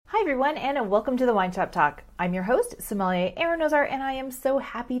everyone, and welcome to the Wine Shop Talk. I'm your host, sommelier Erin Ozar, and I am so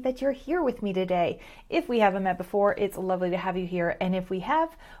happy that you're here with me today. If we haven't met before, it's lovely to have you here, and if we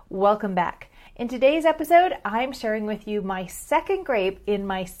have, welcome back. In today's episode, I'm sharing with you my second grape in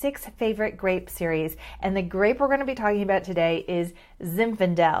my 6 favorite grape series, and the grape we're going to be talking about today is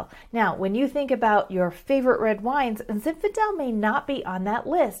Zinfandel. Now, when you think about your favorite red wines, Zinfandel may not be on that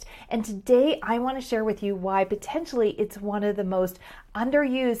list, and today I want to share with you why potentially it's one of the most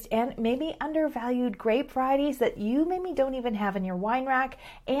underused and maybe undervalued grape varieties that you maybe don't even have in your wine rack,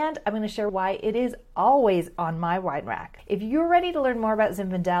 and I'm going to share why it is always on my wine rack. If you're ready to learn more about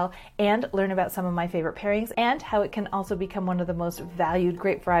Zinfandel and learn about some of my favorite pairings and how it can also become one of the most valued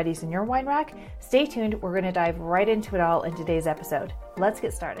grape varieties in your wine rack, stay tuned. We're going to dive right into it all in today's episode. Let's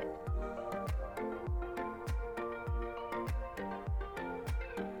get started.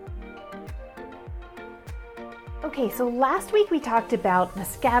 Okay, so last week we talked about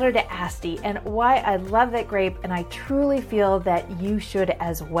Moscato d'Asti and why I love that grape, and I truly feel that you should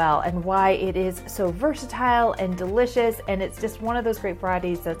as well, and why it is so versatile and delicious, and it's just one of those grape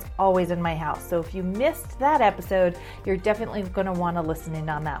varieties that's always in my house. So if you missed that episode, you're definitely going to want to listen in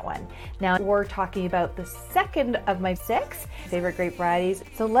on that one. Now we're talking about the second of my 6 favorite grape varieties.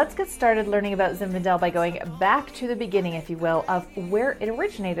 So let's get started learning about Zinfandel by going back to the beginning, if you will, of where it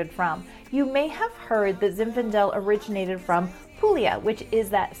originated from. You may have heard that Zinfandel originated from Puglia, which is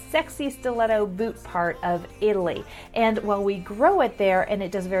that sexy stiletto boot part of Italy. And while we grow it there and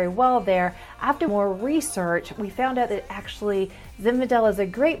it does very well there, after more research, we found out that actually Zinfandel as a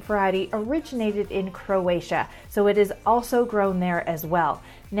grape variety originated in Croatia. So it is also grown there as well.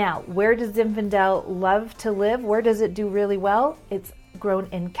 Now, where does Zinfandel love to live? Where does it do really well? It's grown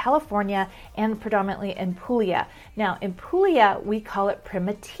in California and predominantly in Puglia. Now, in Puglia, we call it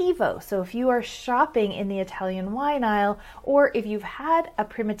Primitivo. So if you are shopping in the Italian wine aisle, or if you've had a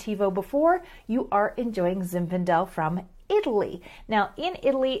Primitivo before, you are enjoying Zinfandel from Italy. Now, in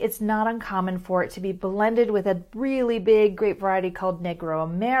Italy, it's not uncommon for it to be blended with a really big grape variety called Negro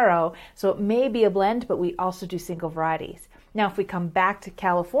Amaro. So it may be a blend, but we also do single varieties. Now, if we come back to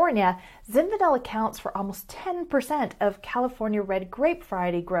California, Zinfandel accounts for almost 10% of California red grape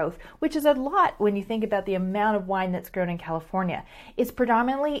variety growth, which is a lot when you think about the amount of wine that's grown in California. It's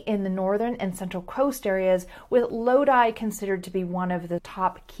predominantly in the northern and central coast areas, with Lodi considered to be one of the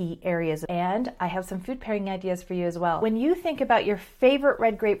top key areas. And I have some food pairing ideas for you as well. When you think about your favorite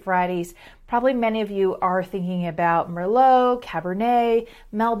red grape varieties, probably many of you are thinking about Merlot, Cabernet,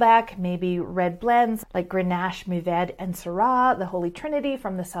 Malbec, maybe red blends like Grenache, Mourvedre, and Syrah, the Holy Trinity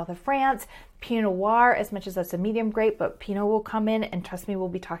from the south of France, Pinot Noir, as much as that's a medium grape, but Pinot will come in, and trust me, we'll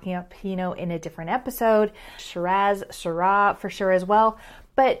be talking about Pinot in a different episode, Shiraz, Syrah for sure as well.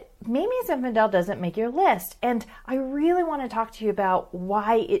 But maybe Zinfandel doesn't make your list, and I really want to talk to you about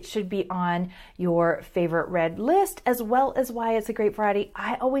why it should be on your favorite red list, as well as why it's a grape variety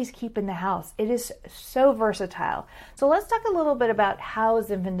I always keep in the house. It is so versatile. So let's talk a little bit about how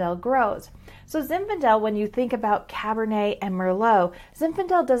Zinfandel grows. So Zinfandel, when you think about Cabernet and Merlot,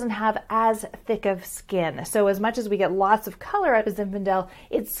 Zinfandel doesn't have as thick of skin. So as much as we get lots of color out of Zinfandel,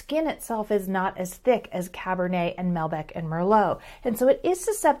 its skin itself is not as thick as Cabernet and Malbec and Merlot. And so it is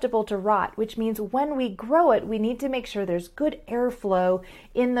susceptible to rot, which means when we grow it, we need to make sure there's good airflow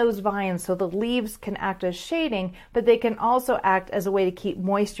in those vines so the leaves can act as shading, but they can also act as a way to keep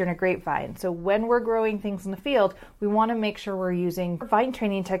moisture in a grapevine. So when we're growing things in the field, we want to make sure we're using vine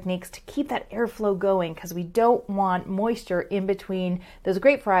training techniques to keep that airflow going, because we don't want moisture in between those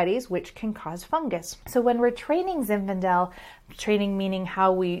grape varieties, which can cause fungus. So when we're training Zinfandel, training meaning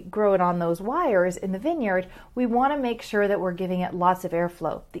how we grow it on those wires in the vineyard, we want to make sure that we're giving it lots of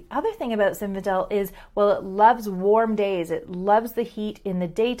airflow. The other thing about Zinfandel is, well, it loves warm days. It loves the heat in the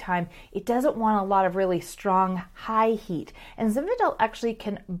daytime. It doesn't want a lot of really strong high heat. And Zinfandel actually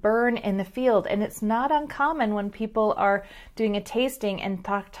can burn in the field, and it's not uncommon when people are doing a tasting and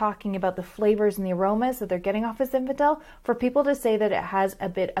talking about the flavors and the aromas that they're getting off of Zinfandel, for people to say that it has a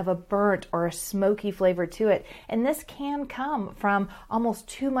bit of a burnt or a smoky flavor to it. And this can come from almost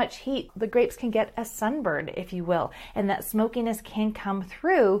too much heat. The grapes can get a sunburn, if you will, and that smokiness can come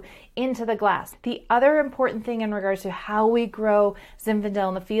through into the glass. The other important thing in regards to how we grow Zinfandel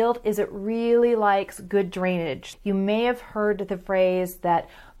in the field is it really likes good drainage. You may have heard the phrase that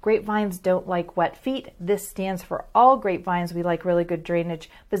grapevines don't like wet feet. This stands for all grapevines. We like really good drainage,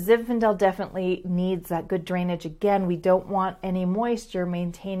 but Zinfandel definitely needs that good drainage. Again, we don't want any moisture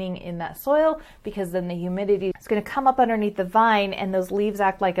maintaining in that soil, because then the humidity is going to come up underneath the vine and those leaves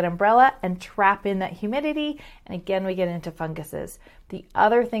act like an umbrella and trap in that humidity. And again, we get into funguses. The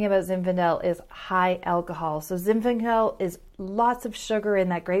other thing about Zinfandel is high alcohol. So Zinfandel is lots of sugar in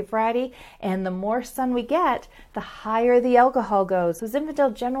that grape variety, and the more sun we get, the higher the alcohol goes. So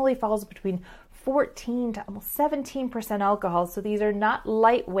Zinfandel generally falls between 14 to almost 17% alcohol. So these are not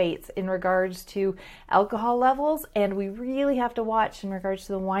lightweights in regards to alcohol levels, and we really have to watch in regards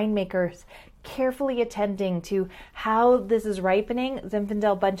to the winemakers carefully attending to how this is ripening.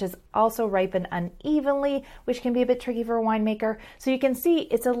 Zinfandel bunches also ripen unevenly, which can be a bit tricky for a winemaker. So you can see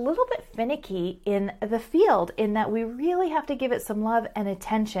it's a little bit finicky in the field in that we really have to give it some love and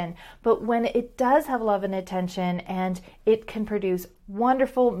attention. But when it does have love and attention, and it can produce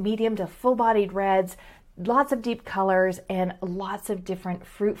wonderful medium to full-bodied reds, lots of deep colors, and lots of different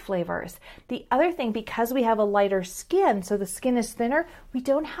fruit flavors. The other thing, because we have a lighter skin, so the skin is thinner, we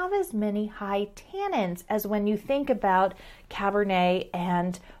don't have as many high tannins as when you think about Cabernet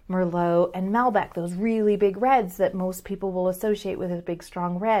and Merlot and Malbec, those really big reds that most people will associate with a big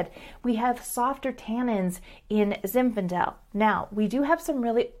strong red. We have softer tannins in Zinfandel. Now, we do have some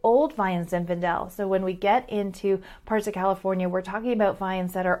really old vine Zinfandel. So when we get into parts of California, we're talking about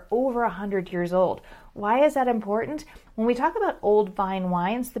vines that are over 100 years old. Why is that important? When we talk about old vine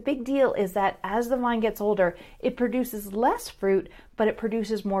wines, the big deal is that as the vine gets older, it produces less fruit, but it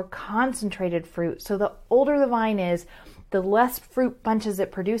produces more concentrated fruit. So the older the vine is, the less fruit bunches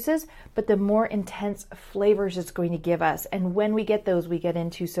it produces, but the more intense flavors it's going to give us. And when we get those, we get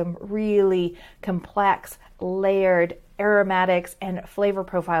into some really complex, layered aromatics and flavor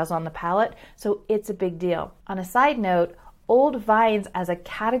profiles on the palate. So it's a big deal. On a side note, old vines as a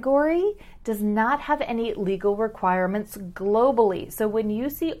category does not have any legal requirements globally. So when you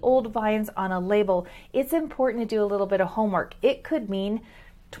see old vines on a label, it's important to do a little bit of homework. It could mean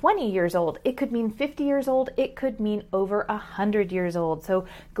 20 years old, it could mean 50 years old, it could mean over 100 years old. So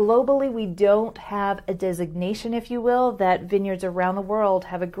globally, we don't have a designation, if you will, that vineyards around the world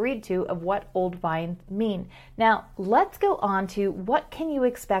have agreed to of what old vines mean. Now, let's go on to what can you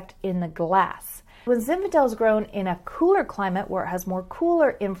expect in the glass. When Zinfandel is grown in a cooler climate where it has more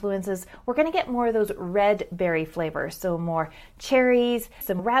cooler influences, we're going to get more of those red berry flavors. So more cherries,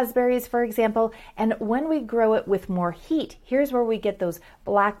 some raspberries, for example. And when we grow it with more heat, here's where we get those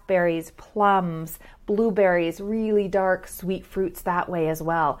blackberries, plums, blueberries, really dark, sweet fruits that way as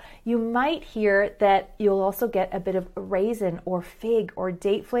well. You might hear that you'll also get a bit of raisin or fig or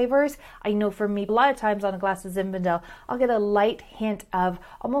date flavors. I know for me, a lot of times on a glass of Zinfandel, I'll get a light hint of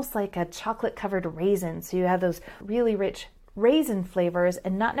almost like a chocolate-covered raisin. So you have those really rich raisin flavors,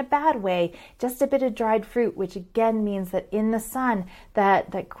 and not in a bad way, just a bit of dried fruit, which again means that in the sun,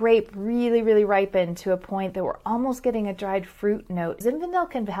 that grape really ripened to a point that we're almost getting a dried fruit note. Zinfandel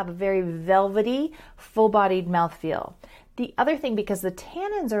can have a very velvety, full-bodied mouthfeel. The other thing, because the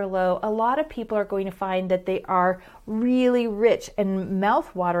tannins are low, a lot of people are going to find that they are really rich and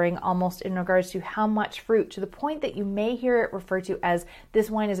mouth-watering almost in regards to how much fruit, to the point that you may hear it referred to as this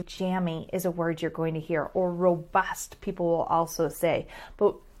wine is jammy is a word you're going to hear, or robust, people will also say.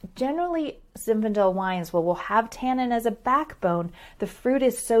 But generally, Zinfandel wines will have tannin as a backbone. The fruit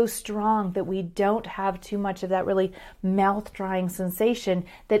is so strong that we don't have too much of that really mouth-drying sensation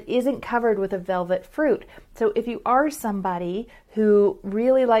that isn't covered with a velvet fruit. So if you are somebody who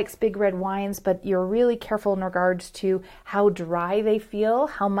really likes big red wines, but you're really careful in regards to how dry they feel,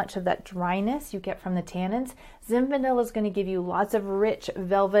 how much of that dryness you get from the tannins, Zinfandel is going to give you lots of rich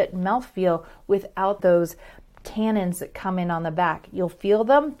velvet mouthfeel without those tannins that come in on the back. You'll feel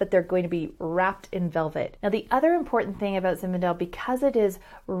them, but they're going to be wrapped in velvet. Now, the other important thing about Zinfandel, because it is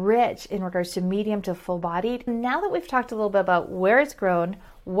rich in regards to medium to full bodied, now that we've talked a little bit about where it's grown,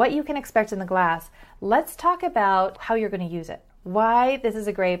 what you can expect in the glass, let's talk about how you're going to use it. Why this is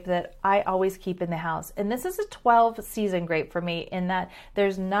a grape that I always keep in the house. And this is a 12 season grape for me, in that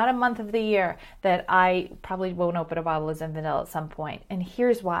there's not a month of the year that I probably won't open a bottle of Zinfandel at some point. And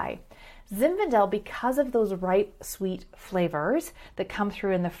here's why. Zinfandel, because of those ripe, sweet flavors that come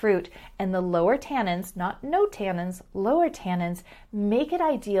through in the fruit, and the lower tannins, not no tannins, lower tannins, make it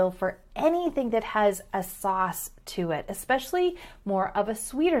ideal for anything that has a sauce to it, especially more of a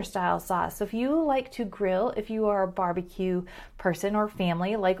sweeter style sauce. So if you like to grill, if you are a barbecue person or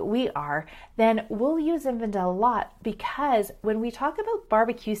family like we are, then we'll use Zinfandel a lot, because when we talk about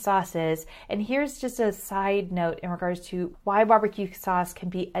barbecue sauces, and here's just a side note in regards to why barbecue sauce can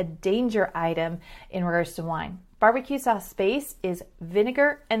be a danger item in regards to wine. Barbecue sauce base is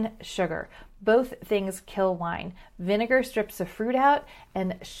vinegar and sugar. Both things kill wine. Vinegar strips the fruit out,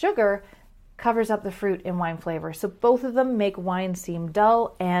 and sugar covers up the fruit in wine flavor. So both of them make wine seem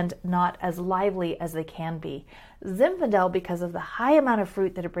dull and not as lively as they can be. Zinfandel, because of the high amount of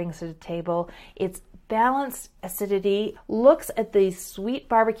fruit that it brings to the table, it's balanced acidity, looks at these sweet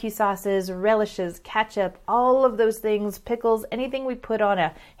barbecue sauces, relishes, ketchup, all of those things, pickles, anything we put on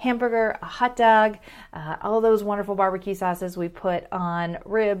a hamburger, a hot dog, all those wonderful barbecue sauces we put on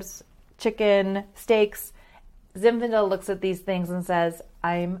ribs, chicken, steaks. Zinfandel looks at these things and says,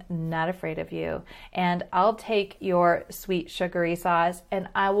 I'm not afraid of you, and I'll take your sweet sugary sauce and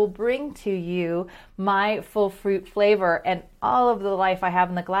I will bring to you my full fruit flavor and all of the life I have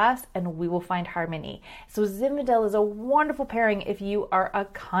in the glass, and we will find harmony. So Zinfandel is a wonderful pairing if you are a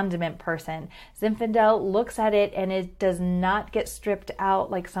condiment person. Zinfandel looks at it and it does not get stripped out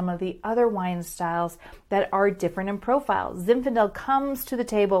like some of the other wine styles that are different in profile. Zinfandel comes to the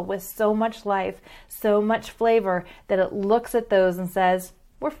table with so much life, so much flavor that it looks at those and says,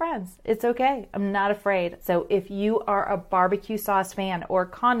 we're friends. It's okay. I'm not afraid. So if you are a barbecue sauce fan or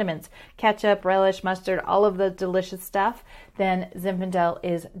condiments, ketchup, relish, mustard, all of the delicious stuff, then Zinfandel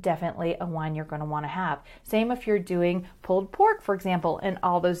is definitely a wine you're going to want to have. Same if you're doing pulled pork, for example, and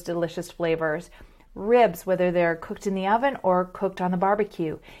all those delicious flavors. Ribs, whether they're cooked in the oven or cooked on the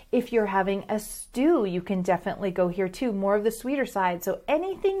barbecue. If you're having a stew, you can definitely go here too, more of the sweeter side. So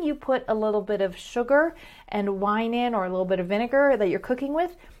anything you put a little bit of sugar and wine in, or a little bit of vinegar that you're cooking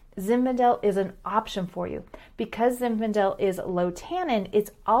with, Zinfandel is an option for you. Because Zinfandel is low tannin,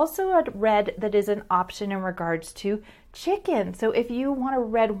 it's also a red that is an option in regards to chicken. So if you want a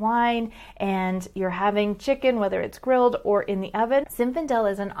red wine and you're having chicken, whether it's grilled or in the oven, Zinfandel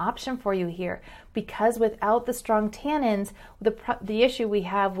is an option for you here. Because without the strong tannins, the issue we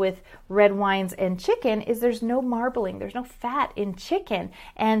have with red wines and chicken is there's no marbling, there's no fat in chicken,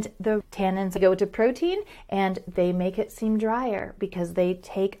 and the tannins go to protein and they make it seem drier because they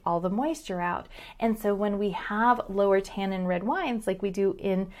take all the moisture out. And so when we have lower tannin red wines like we do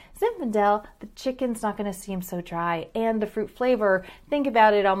in Zinfandel, the chicken's not going to seem so dry, and the fruit flavor, think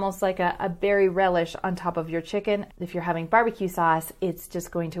about it almost like a berry relish on top of your chicken. If you're having barbecue sauce, it's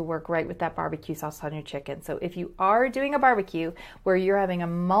just going to work right with that barbecue sauce on your chicken. So if you are doing a barbecue where you're having a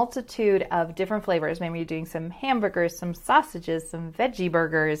multitude of different flavors, maybe you're doing some hamburgers, some sausages, some veggie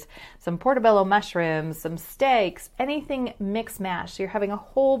burgers, some portobello mushrooms, some steaks, anything mix mash, so you're having a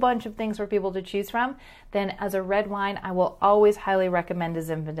whole bunch of things for people to choose from, then as a red wine, I will always highly recommend a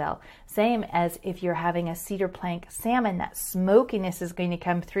Zinfandel. Same as if you're having a cedar plank salmon, that smokiness is going to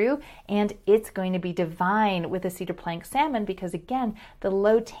come through and it's going to be divine with a cedar plank salmon, because again, the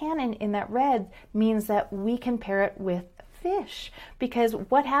low tannin in that red means that we can pair it with fish. Because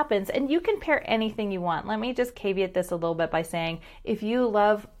what happens, and you can pair anything you want. Let me just caveat this a little bit by saying, if you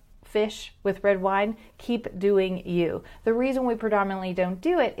love fish with red wine, keep doing you. The reason we predominantly don't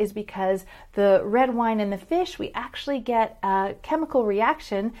do it is because the red wine and the fish, we actually get a chemical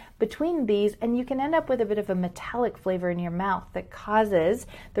reaction between these, and you can end up with a bit of a metallic flavor in your mouth that causes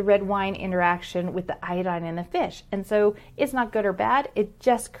the red wine interaction with the iodine in the fish. And so it's not good or bad, it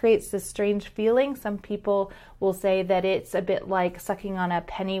just creates this strange feeling. Some people will say that it's a bit like sucking on a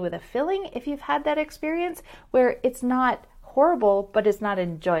penny with a filling, if you've had that experience, where it's not horrible, but it's not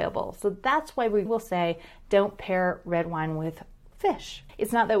enjoyable. So that's why we will say don't pair red wine with fish.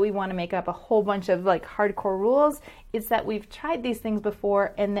 It's not that we want to make up a whole bunch of like hardcore rules. It's that we've tried these things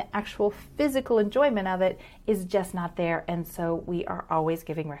before and the actual physical enjoyment of it is just not there. And so we are always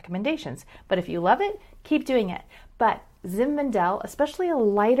giving recommendations. But if you love it, keep doing it. But Zinfandel, especially a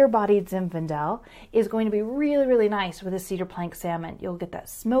lighter bodied Zinfandel, is going to be really, really nice with a cedar plank salmon. You'll get that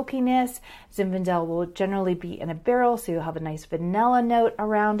smokiness. Zinfandel will generally be in a barrel, so you'll have a nice vanilla note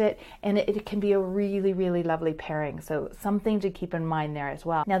around it, and it can be a really, really lovely pairing. So something to keep in mind there as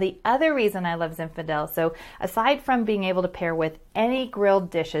well. Now, the other reason I love Zinfandel, so aside from being able to pair with any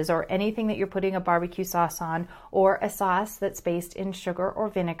grilled dishes or anything that you're putting a barbecue sauce on, or a sauce that's based in sugar or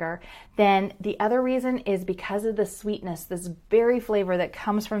vinegar, then the other reason is because of the sweetness, this berry flavor that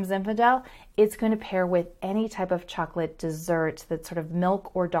comes from Zinfandel. It's going to pair with any type of chocolate dessert that's sort of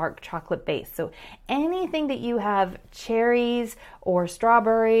milk or dark chocolate based. So anything that you have cherries or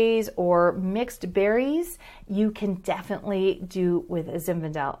strawberries or mixed berries, you can definitely do with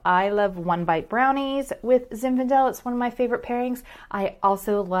Zinfandel. I love one bite brownies with Zinfandel. It's one of my favorite pairings. I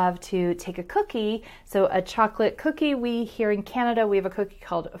also love to take a cookie. So a chocolate cookie, we here in Canada, we have a cookie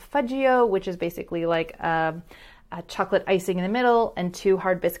called Fudgio, which is basically like a chocolate icing in the middle and 2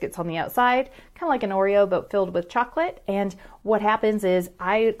 hard biscuits on the outside, kind of like an Oreo but filled with chocolate. And what happens is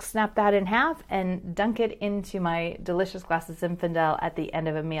I snap that in half and dunk it into my delicious glass of Zinfandel at the end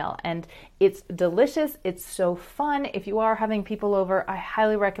of a meal. And it's delicious. It's so fun. If you are having people over, I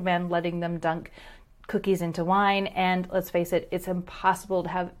highly recommend letting them dunk cookies into wine. And let's face it, it's impossible to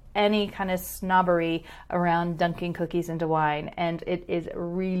have any kind of snobbery around dunking cookies into wine, and it is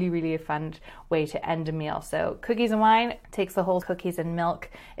really, really a fun way to end a meal. So cookies and wine takes the whole cookies and milk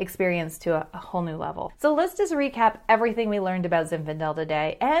experience to a whole new level. So let's just recap everything we learned about Zinfandel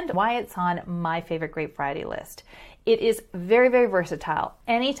today and why it's on my favorite grape variety list. It is very, very versatile.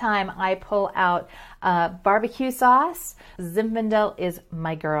 Anytime I pull out barbecue sauce, Zinfandel is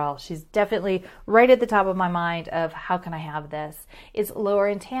my girl. She's definitely right at the top of my mind of how can I have this. It's lower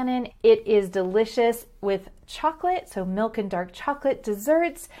in tannin. It is delicious with chocolate, so milk and dark chocolate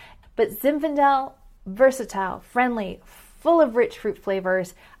desserts. But Zinfandel, versatile, friendly, full of rich fruit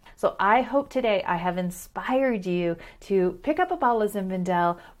flavors. So I hope today I have inspired you to pick up a bottle of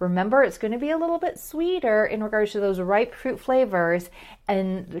Zinfandel. Remember, it's going to be a little bit sweeter in regards to those ripe fruit flavors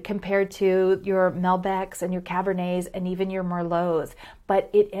and compared to your Malbecs and your Cabernets and even your Merlots. But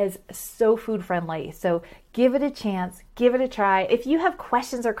it is so food friendly. So give it a chance, give it a try. If you have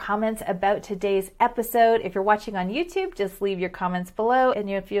questions or comments about today's episode, if you're watching on YouTube, just leave your comments below. And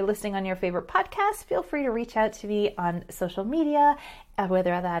if you're listening on your favorite podcast, feel free to reach out to me on social media,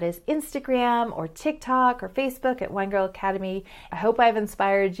 whether that is Instagram or TikTok or Facebook at Wine Girl Academy. I hope I've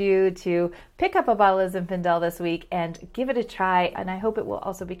inspired you to pick up a bottle of Zinfandel this week and give it a try. And I hope it will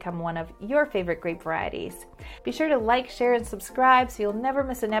also become one of your favorite grape varieties. Be sure to like, share, and subscribe so you'll never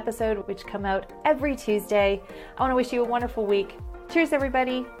miss an episode, which come out every Tuesday. I want to wish you a wonderful week. Cheers,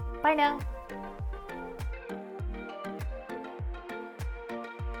 everybody. Bye now.